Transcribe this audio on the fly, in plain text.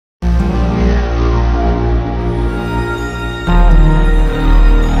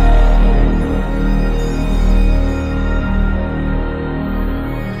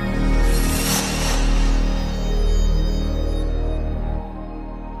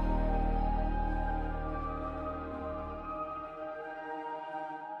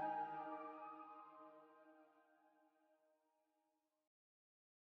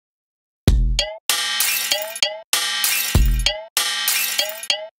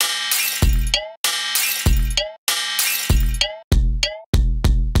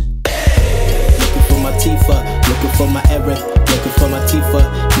for my AERITH, looking for my TIFA.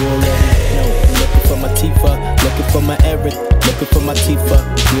 You already know. Looking for my TIFA, looking for my AERITH, looking for my TIFA.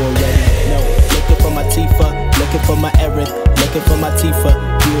 You already know. Looking for my TIFA, looking for my AERITH, looking for my TIFA.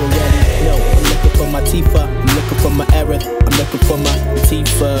 You already know. I'm looking for my TIFA, I'm looking for my AERITH, I'm looking for my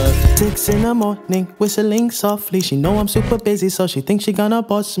TIFA. 6 in the morning, whistling softly. She know I'm super busy, so she thinks she gonna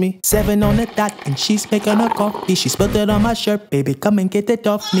boss me. 7 on the dot, and she's making her coffee. She spilled it on my shirt, baby, come and get it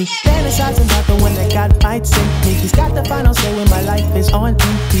off me. Fantasizing about the one that God might send me. He's got the final say when my life is on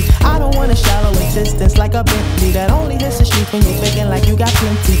empty. I don't want a shallow existence like a Bentley that only hits the street when you're thinking like you got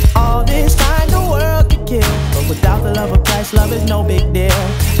plenty. All this time the world could kill, but without the love of Christ, love is no big deal.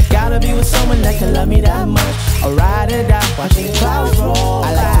 Gotta be with someone that can love me that much. I'll ride it out, watching the clouds roll.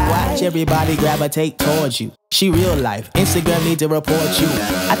 I like to watch everybody gravitate towards you. She real life, Instagram need to report you.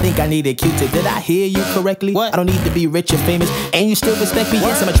 I think I need a Q-tip, did I hear you correctly? What? I don't need to be rich or famous, and you still respect me? What?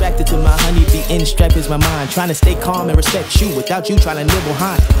 Yes, I'm attracted to my honeybee, in strap is my mind. Trying to stay calm and respect you, without you trying to nibble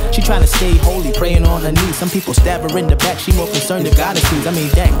high. She trying to stay holy, praying on her knees. Some people stab her in the back, she more concerned if God is pleased. I mean,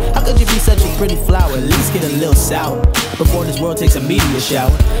 dang, how could you be such a pretty flower? At least get a little sour before this world takes a meteor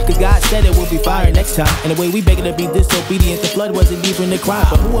shower. Cause God said it will be fire next time, and the way we begging to be disobedient, the flood wasn't deeper in the crime.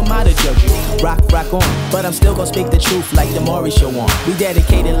 But who am I to judge you? Rock on, but I'm still gonna speak the truth like the Maury show on. We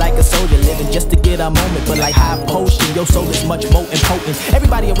dedicated like a soldier, living just to get our moment. But like high potion, your soul is much more important.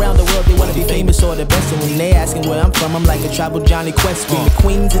 Everybody around the world, they wanna be famous or the best. And when they asking where I'm from, I'm like a tribal Johnny Quest. From the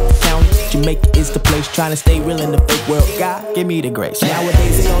Queens at the county, Jamaica is the place. Trying to stay real in the fake world. God, give me the grace.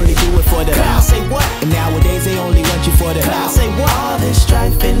 Nowadays they only do it for the clout. Say what? And nowadays they only want you for the clout. Say what? All this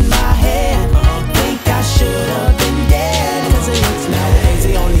strife in my head, think I should've been dead. Cause it looks nowadays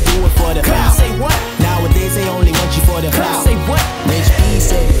they only do it for the clout. Say what? Nowadays they only want you for the clout. Say what? Rich B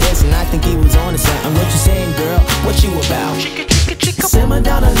said this, and I think he was on to something. What you saying, girl? What you about? Simmer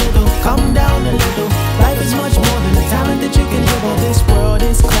down a little, calm down a little. Life is much more than the talent that you can dribble. This world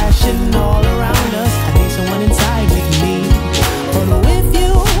is crashing all around us. I need someone inside with me, but with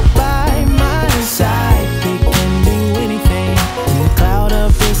you by my side, we can do anything. In the cloud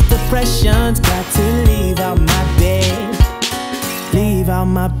of this depression's got to leave out my bed. Leave out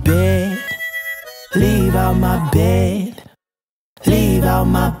my bed. Leave out my bed. Leave out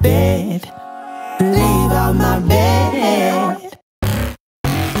my bed. Leave out my bed.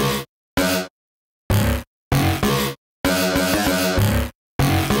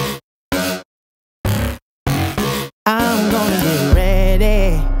 I'm gonna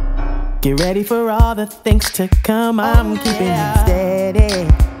get ready for all the things to come. I'm keeping it steady.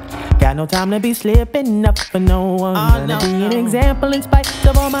 Got no time to be slipping up for no one. Gonna be an example in spite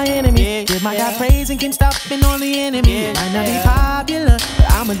of all my enemies. Give my God praise and keep stopping on the enemy. Might not be popular,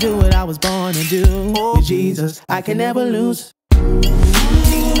 but I'ma do what I was born to do. With Jesus, I can never lose.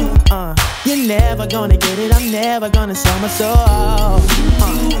 You're never gonna get it, I'm never gonna sell my soul.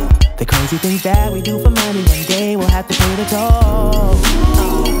 The crazy things that we do for money, one day we'll have to pay the toll.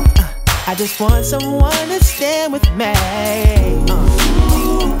 I just want someone to stand with me.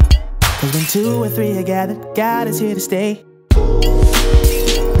 Cause when 2 or 3 are gathered, God is here to stay.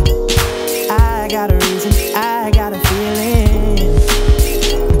 I got a reason, I got a feeling.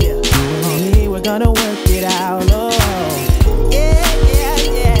 You and me, we're gonna work it out. Oh,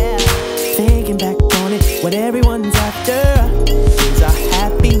 yeah. Thinking back on it, what everyone's after is our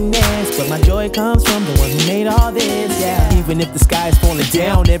happiness. But my joy comes from the one who made all this, yeah. Even if the sky is falling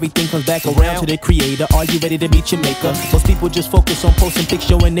down, everything comes back around to the creator. Are you ready to meet your maker? Most people just focus on posting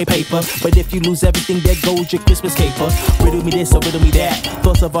picture in their paper, but if you lose everything, there goes your Christmas caper. Riddle me this or riddle me that.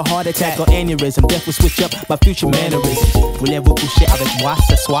 Thoughts of a heart attack or aneurysm. Death will switch up my future mannerisms. Voulez-vous coucher avec moi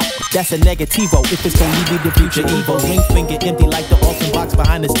ce soir? That's a negativo. If it's gonna leave you the future evil. Ring finger empty like the auction box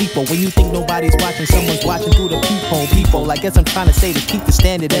behind the steeple. When you think nobody's watching, someone's watching through the peephole. People, I guess I'm trying to say to keep the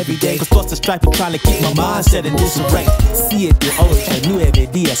standard every day. Cause thoughts of strife are trying to keep my mindset in disarray. See it the ocean, new every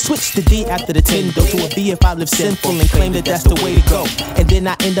day. Switch the D after the 10, go to a B if I live sinful and claim that that's the way to go. And then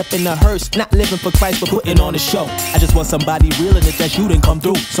I end up in a hearse, not living for Christ but putting on a show. I just want somebody real and if that's you then come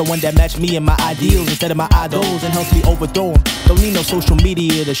through. Someone that match me and my ideals instead of my idols and helps me overthrow them. Don't need no social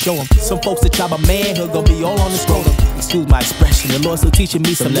media to show them. Some folks that try my manhood gon' be all on the scrotum. Excuse my expression, the Lord's still teaching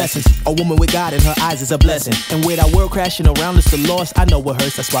me some lessons. A woman with God in her eyes is a blessing. And with our world crashing around us, the lost, I know it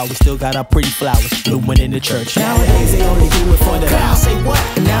hurts. That's why we still got our pretty flowers blooming in the church. Nowadays they only do it for the clout. Say what?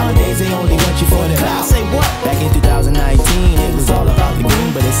 And nowadays they only want you for the clout. Say what? Back in 2019 it was all about the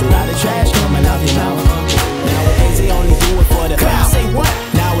green, but it's a lot of trash coming out your mouth. Nowadays they only do it for the clout. Say what?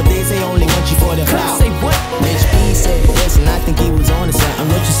 Nowadays they only want you for the clout. Say what? Rich B said this, and I think he was on to something.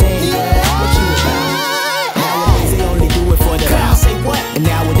 What you saying, girl? What you about? Nowadays they only do it for the clout. Say what? And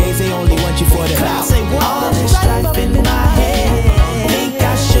nowadays they only want you for the clout. Say what? All this strife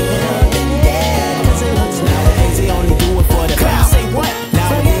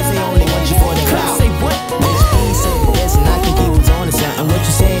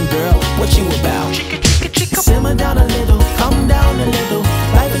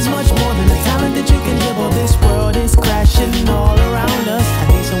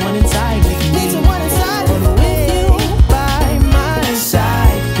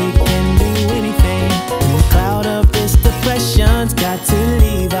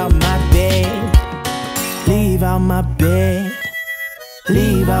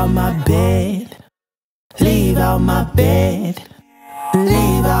out my bed. Leave out my bed.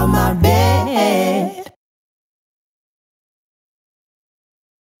 Leave out my bed.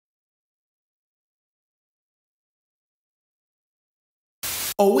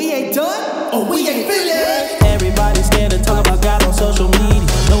 Oh, we ain't done? Oh, we ain't finished? Everybody's scared to talk about God on social media.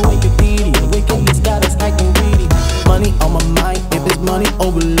 No Wikipedia, wickedness got us acting greedy. Money on my mind, if it's money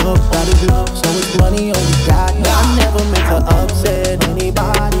over love, God is love, so it's money over God. No, I never meant to upset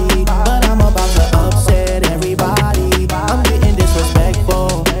anybody, but I'm about to upset everybody. I'm getting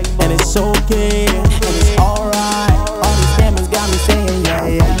disrespectful, and it's okay, and it's alright. All these scammers got me saying,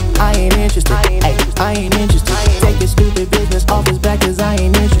 yeah, yeah, I ain't interested, ay, I ain't interested. Take your stupid business off his back, cause I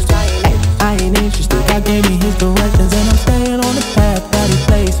ain't interested, ay, I ain't interested. God gave me his directions, and I'm staying on the path that he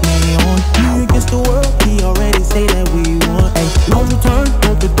placed me on. Me against the world, he already say that we won, ay. Long return,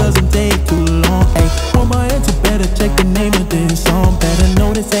 hope it doesn't take too long, ay. For my answer, better check the name of this song. Better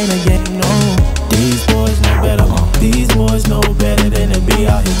know this ain't a game, no. These boys know better, these boys know better than to be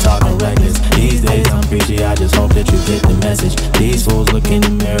out here talking reckless. These days I'm preachy, I just hope that you get the message. These fools look in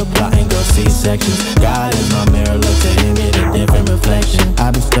the mirror, plotting girl C-sections. God is my mirror, look to him, get a different reflection.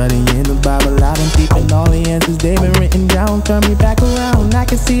 I've been studying the Bible, I've been peeping all the answers they've been written down. Turn me back around, I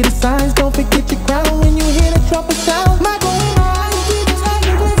can see the signs, don't forget your crown. When you hear the trumpet sound, my goal in my eyes, Jesus, I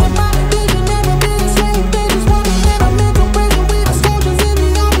can place in my vision. Never been the same, they just want me in a mental prison. We the soldiers in the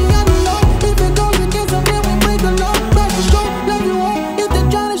army, I don't know. If it goes against them, then we break the law. Back to show, let you walk. If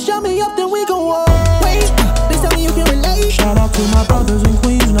they're trying to shut me up, then we gon' walk. Wait, please tell me you can relate. Shout out to my brothers and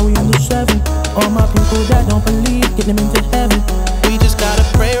queens, know we in the 7. All my people that don't believe, get them into heaven. We just gotta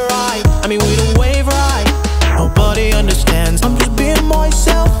pray right, I mean we don't wave right. Nobody understands, I'm just being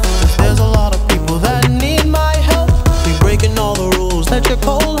myself. Cause there's a lot of people that need my help. We breaking all the rules, let your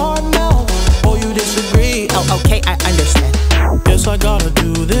cold heart melt. Or you disagree, oh okay, I understand. Guess I gotta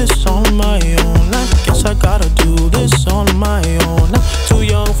do this on my own. I guess I gotta do this on my own. I'm too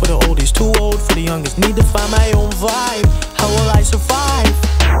young for the oldies, too old for the youngest. Need to find my own vibe, how will I survive?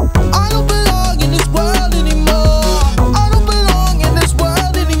 I don't belong in this world anymore. I don't belong in this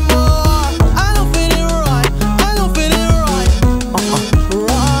world anymore. I don't fit in right, I don't fit in right.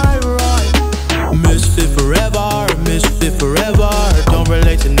 Right. Misfit forever, misfit forever. Don't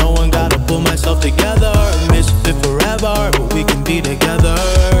relate to no one, gotta pull myself together. Misfit forever, but we can be together,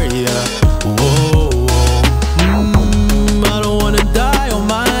 yeah. Whoa, I don't wanna die on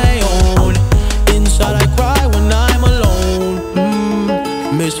my own. Inside I cry when I'm alone.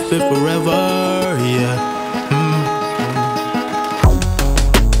 Misfit forever, yeah.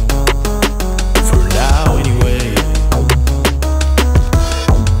 For now anyway.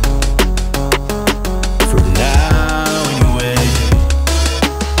 For now anyway.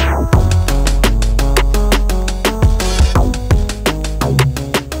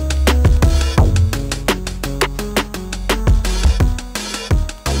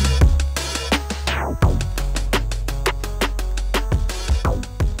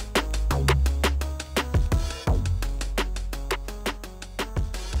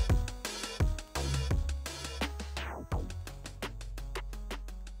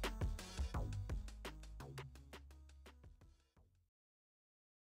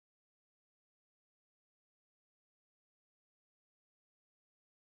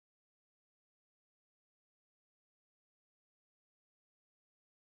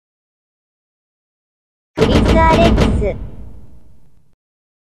 CLOUT STRIFE